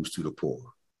good news to the poor.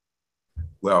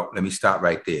 Well, let me stop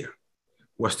right there.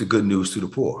 What's the good news to the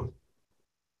poor?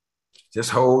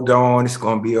 Just hold on. It's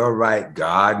going to be all right.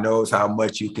 God knows how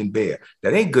much you can bear.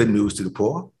 That ain't good news to the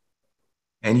poor.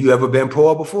 And you ever been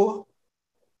poor before?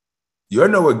 You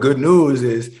know what good news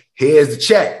is. Here's the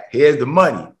check. Here's the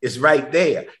money. It's right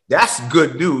there. That's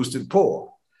good news to the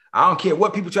poor. I don't care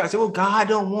what people try to say. Well, God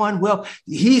don't want. Well,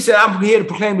 he said, I'm here to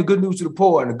proclaim the good news to the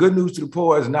poor. And the good news to the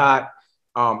poor is not,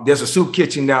 there's a soup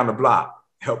kitchen down the block.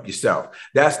 Help yourself.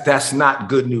 That's not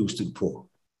good news to the poor.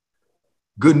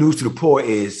 Good news to the poor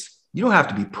is you don't have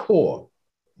to be poor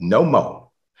no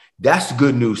more. That's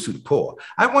good news to the poor.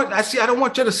 I don't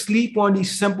want you to sleep on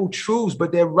these simple truths,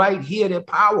 but they're right here. They're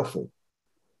powerful.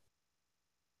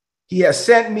 He has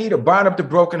sent me to bind up the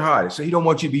brokenhearted. So he don't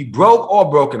want you to be broke or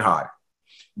brokenhearted.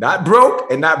 Not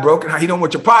broke and not broken. He don't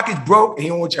want your pockets broke and he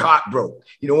don't want your heart broke.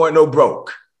 He don't want no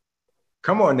broke.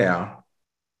 Come on now.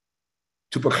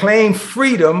 To proclaim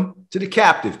freedom to the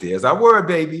captive. There's our word,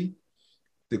 baby.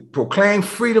 To proclaim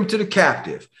freedom to the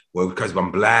captive. Well, because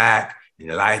I'm black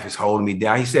and life is holding me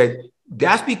down. He said,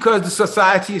 that's because the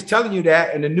society is telling you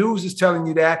that, and the news is telling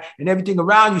you that, and everything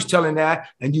around you is telling that,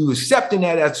 and you accepting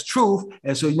that as truth.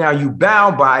 And so now you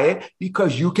bound by it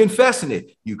because you confessing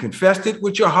it. You confessed it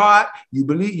with your heart. You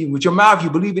believe with your mouth. You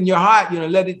believe in your heart. You know,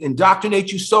 let it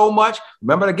indoctrinate you so much.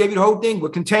 Remember, I gave you the whole thing. We're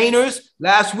containers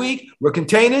last week. We're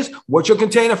containers. What's your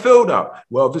container filled up?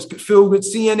 Well, if it's filled with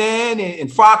CNN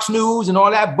and Fox News and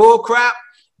all that bull crap,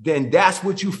 then that's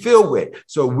what you fill with.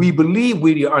 So we believe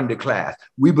we're the underclass.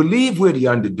 We believe we're the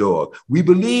underdog. We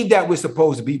believe that we're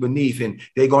supposed to be beneath and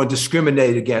they're going to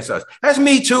discriminate against us. That's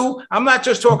me too. I'm not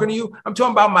just talking to you. I'm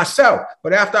talking about myself.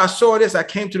 But after I saw this, I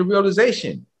came to the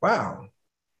realization, wow,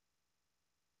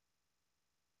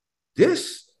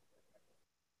 this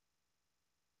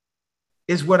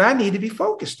is what I need to be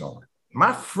focused on.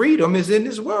 My freedom is in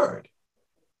this word.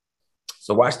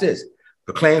 So watch this.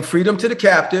 Proclaim freedom to the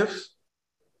captives,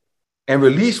 and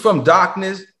release from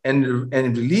darkness and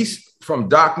release from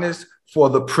darkness for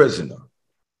the prisoner.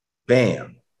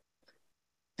 Bam.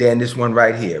 Then this one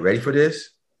right here. Ready for this?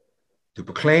 To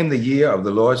proclaim the year of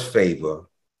the Lord's favor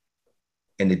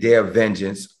and the day of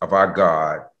vengeance of our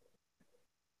God,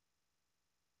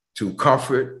 to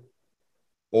comfort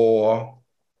all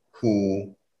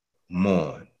who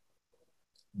mourn.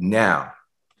 Now,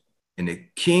 in the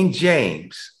King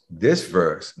James, this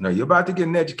verse, now you're about to get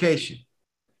an education.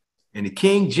 In the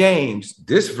King James,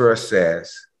 this verse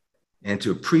says, and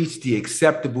to preach the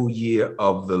acceptable year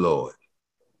of the Lord.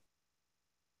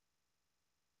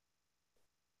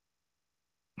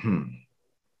 To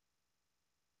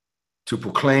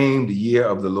proclaim the year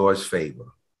of the Lord's favor.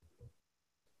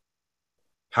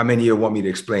 How many of you want me to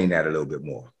explain that a little bit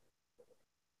more?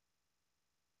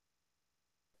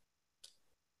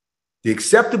 The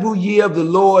acceptable year of the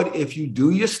Lord, if you do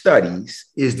your studies,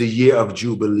 is the year of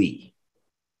Jubilee.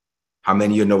 How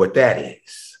many of you know what that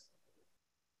is?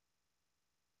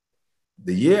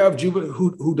 The year of Jubilee,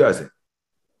 who doesn't?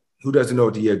 Who doesn't know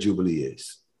what the year of Jubilee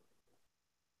is?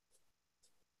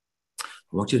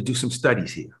 I want you to do some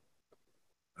studies here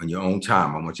on your own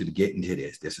time. I want you to get into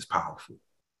this. This is powerful.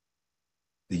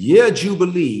 The year of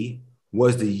Jubilee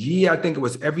was the year, I think it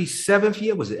was every 7th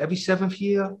year. Was it every 7th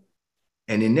year?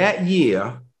 And in that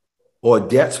year, or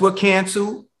debts were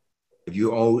canceled. If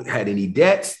you had any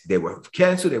debts, they were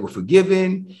canceled, they were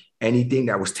forgiven. Anything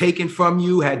that was taken from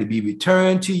you had to be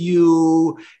returned to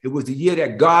you. It was the year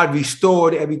that God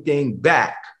restored everything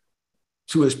back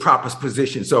to his proper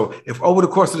position. So if over the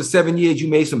course of the 7 years, you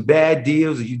made some bad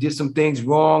deals, or you did some things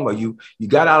wrong, or you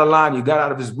got out of line, you got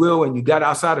out of his will, and you got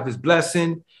outside of his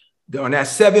blessing, on that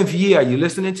 7th year, are you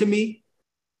listening to me?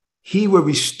 He will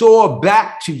restore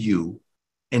back to you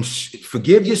and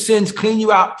forgive your sins, clean you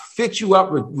out, fix you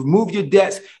up, remove your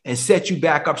debts, and set you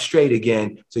back up straight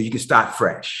again so you can start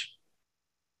fresh.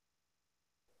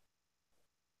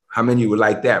 How many of you would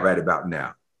like that right about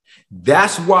now?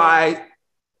 That's why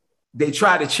they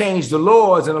try to change the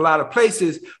laws in a lot of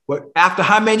places, but after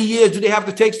how many years do they have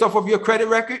to take stuff off your credit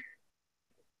record?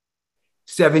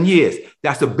 7 years.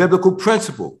 That's a biblical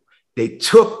principle. They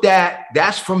took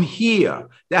that's from here.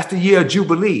 That's the year of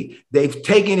Jubilee. They've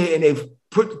taken it and they've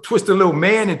twist a little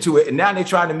man into it. And now they're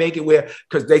trying to make it where,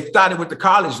 because they started with the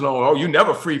college loan. Oh, you're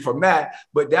never free from that.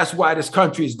 But that's why this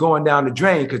country is going down the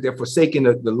drain, because they're forsaking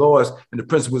the laws and the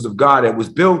principles of God that was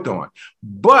built on.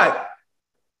 But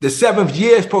the 7th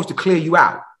year is supposed to clear you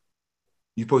out.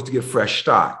 You're supposed to get a fresh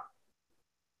start.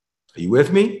 Are you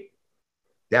with me?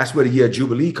 That's where the year of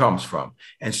Jubilee comes from.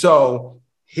 And so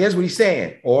here's what he's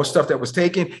saying. All stuff that was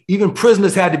taken, even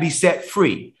prisoners had to be set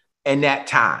free in that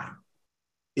time.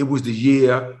 It was the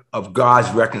year of God's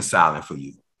reconciling for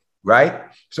you, right?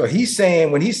 So he's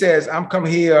saying, when he says, I'm come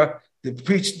here to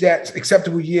preach that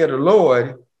acceptable year of the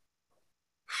Lord,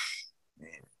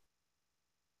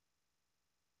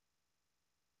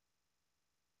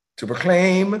 to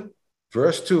proclaim,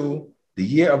 verse 2, the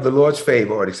year of the Lord's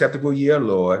favor, or the acceptable year of the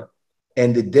Lord,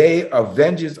 and the day of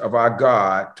vengeance of our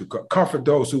God, to comfort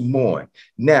those who mourn.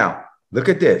 Now, look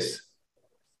at this.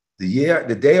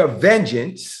 The day of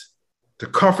vengeance, to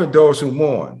comfort those who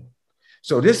mourn.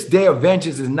 So this day of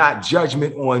vengeance is not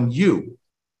judgment on you.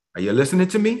 Are you listening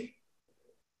to me?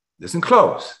 Listen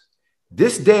close.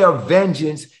 This day of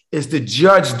vengeance is to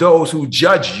judge those who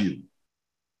judge you.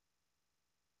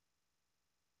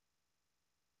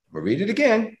 But read it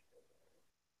again.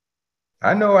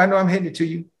 I know I'm hitting it to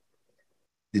you.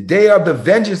 The day of the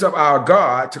vengeance of our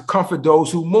God to comfort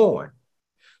those who mourn.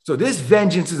 So this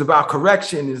vengeance is about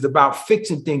correction, is about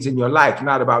fixing things in your life,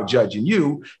 not about judging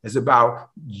you. It's about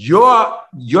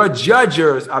your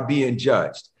judgers are being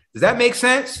judged. Does that make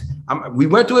sense? We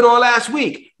went through it all last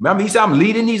week. Remember, he said, I'm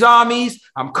leading these armies.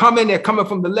 I'm coming. They're coming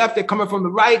from the left. They're coming from the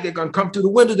right. They're going to come through the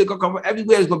windows. They're going to come from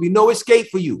everywhere. There's going to be no escape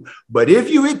for you. But if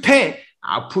you repent,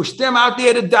 I'll push them out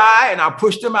there to die, and I'll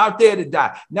push them out there to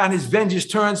die. Now his vengeance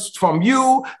turns from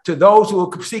you to those who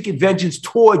are seeking vengeance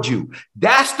toward you.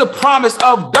 That's the promise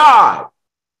of God.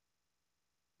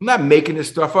 I'm not making this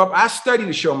stuff up. I study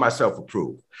to show myself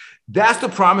approved. That's the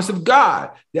promise of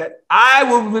God, that I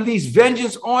will release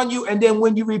vengeance on you, and then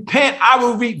when you repent, I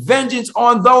will reap vengeance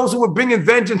on those who are bringing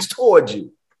vengeance towards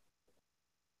you.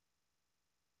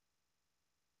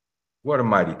 What a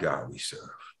mighty God we serve.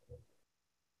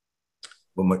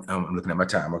 I'm looking at my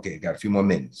time. Okay, got a few more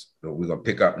minutes. So we're going to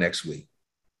pick up next week.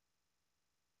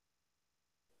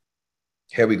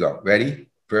 Here we go. Ready?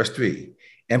 Verse 3.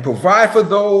 And provide for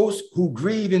those who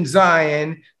grieve in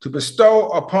Zion, to bestow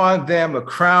upon them a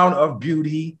crown of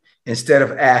beauty instead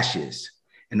of ashes,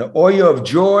 and the oil of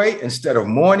joy instead of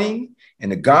mourning,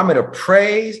 and the garment of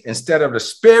praise instead of the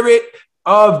spirit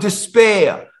of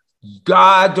despair.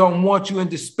 God don't want you in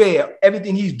despair.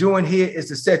 Everything he's doing here is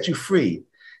to set you free.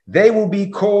 They will be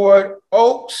called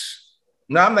oaks.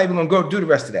 Now, I'm not even going to go do the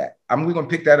rest of that. We're going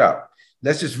to pick that up.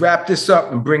 Let's just wrap this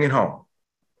up and bring it home.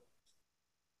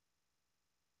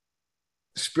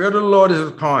 The Spirit of the Lord is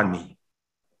upon me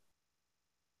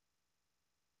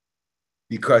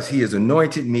because he has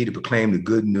anointed me to proclaim the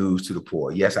good news to the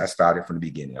poor. Yes, I started from the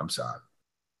beginning. I'm sorry.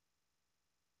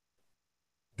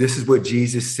 This is what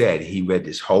Jesus said. He read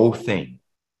this whole thing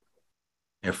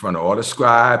in front of all the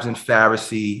scribes and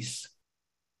Pharisees.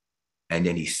 And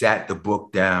then he sat the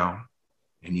book down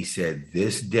and he said,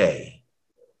 this day,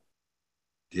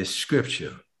 this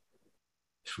scripture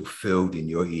is fulfilled in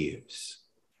your ears.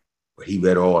 But he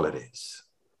read all of this.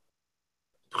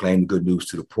 Proclaim good news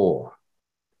to the poor.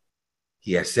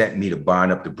 He has sent me to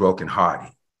bind up the brokenhearted,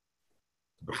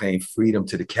 to proclaim freedom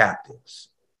to the captives,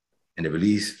 and the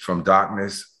release from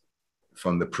darkness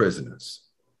from the prisoners,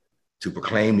 to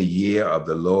proclaim the year of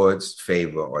the Lord's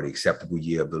favor, or the acceptable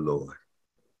year of the Lord,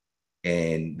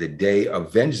 and the day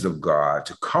of vengeance of God,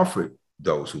 to comfort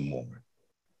those who mourn,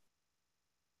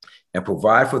 and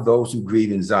provide for those who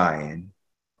grieve in Zion,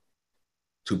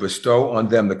 to bestow on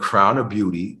them the crown of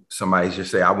beauty. Somebody just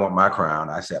say, I want my crown.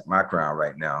 I set my crown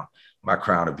right now, my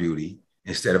crown of beauty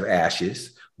instead of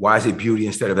ashes. Why is it beauty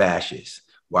instead of ashes?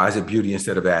 Why is it beauty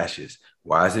instead of ashes?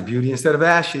 Why is it beauty instead of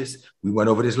ashes? We went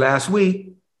over this last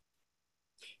week.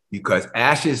 Because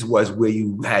ashes was where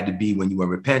you had to be when you were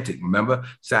repentant. Remember,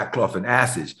 sackcloth and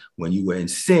ashes. When you were in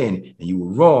sin and you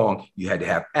were wrong, you had to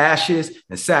have ashes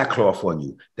and sackcloth on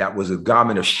you. That was a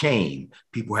garment of shame.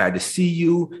 People had to see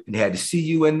you, and they had to see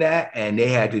you in that, and they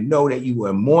had to know that you were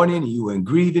in mourning and you were in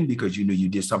grieving because you knew you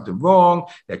did something wrong,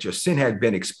 that your sin had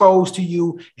been exposed to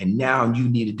you, and now you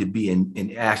needed to be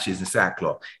in ashes and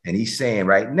sackcloth. And he's saying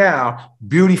right now,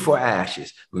 beauty for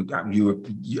ashes. Are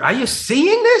you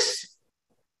seeing this?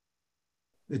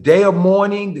 The day of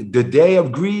mourning, the day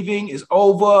of grieving is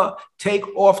over. Take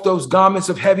off those garments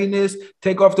of heaviness.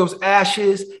 Take off those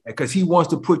ashes, because he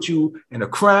wants to put you in a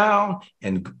crown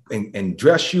and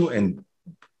dress you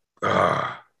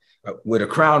with a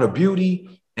crown of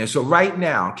beauty. And so right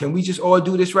now, can we just all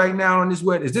do this right now on this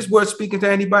word? Is this word speaking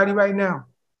to anybody right now?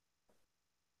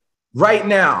 Right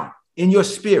now, in your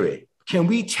spirit, can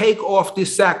we take off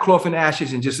this sackcloth and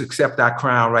ashes and just accept our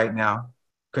crown right now?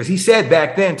 Because he said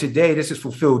back then, today, this is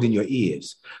fulfilled in your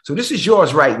ears. So this is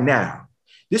yours right now.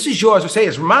 This is yours. Say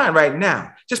it's mine right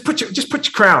now. Just put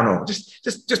your crown on.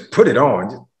 Just put it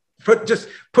on. Just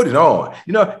put it on.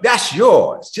 You know, that's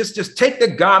yours. Just take the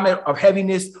garment of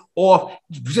heaviness off.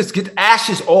 Just get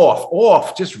ashes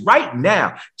off. Just right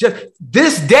now. Just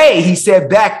this day, he said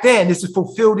back then, this is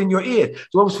fulfilled in your ears.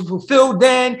 So it was fulfilled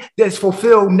then, that's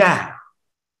fulfilled now.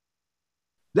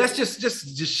 Let's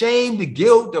just shame the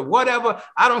guilt or whatever.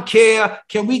 I don't care.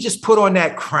 Can we just put on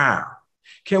that crown?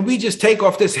 Can we just take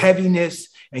off this heaviness,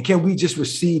 and can we just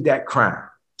receive that crown?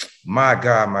 My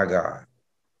God, my God.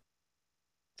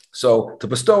 So to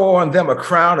bestow on them a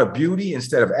crown of beauty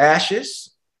instead of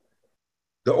ashes,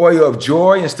 the oil of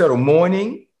joy instead of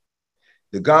mourning,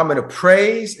 the garment of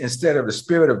praise instead of the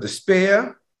spirit of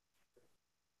despair.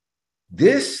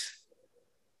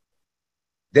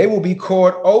 They will be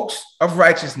called oaks of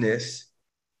righteousness,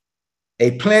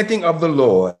 a planting of the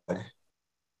Lord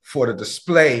for the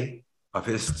display of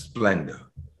his splendor.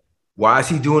 Why is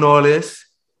he doing all this?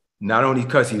 Not only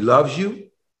because he loves you,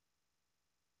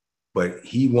 but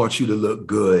he wants you to look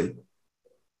good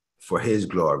for his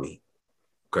glory,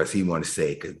 because he wants to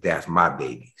say, because that's my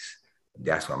babies.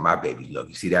 That's why my babies love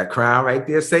you. See that crown right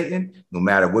there, Satan? No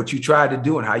matter what you try to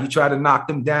do and how you try to knock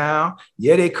them down.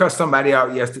 Yeah, they cussed somebody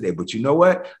out yesterday, but you know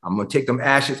what? I'm going to take them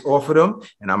ashes off of them,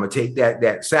 and I'm going to take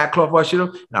that sackcloth off of them,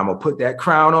 and I'm going to put that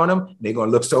crown on them. They're going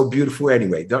to look so beautiful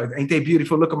anyway. Ain't they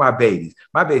beautiful? Look at my babies.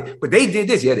 My baby, but they did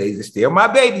this. Yeah, they still my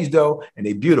babies, though, and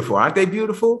they beautiful. Aren't they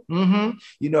beautiful? Mm-hmm.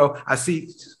 You know, I see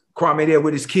Kwame there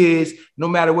with his kids. No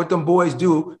matter what them boys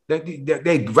do,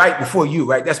 they right before you,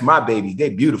 right? That's my babies. They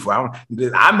beautiful.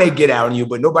 I may get out on you,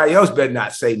 but nobody else better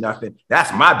not say nothing.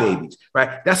 That's my babies,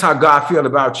 right? That's how God feel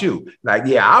about you. Like,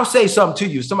 yeah, I'll say something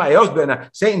to you. Somebody else better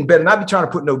not. Satan better not be trying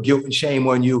to put no guilt and shame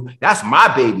on you. That's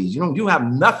my babies. You have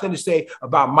nothing to say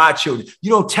about my children.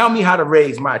 You don't tell me how to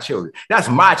raise my children. That's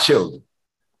my children.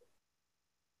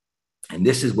 And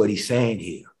this is what he's saying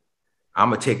here. I'm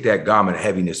going to take that garment of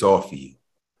heaviness off of you.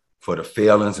 For the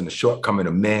failings and the shortcoming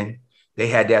of men. They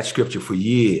had that scripture for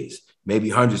years, maybe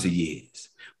hundreds of years.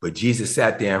 But Jesus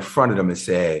sat there in front of them and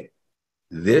said,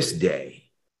 this day,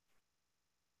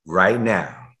 right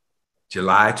now,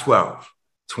 July 12th,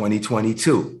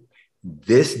 2022,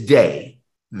 this day,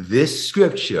 this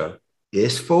scripture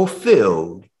is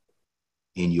fulfilled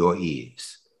in your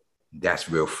ears. That's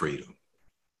real freedom.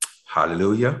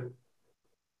 Hallelujah.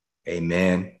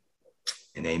 Amen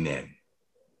and amen.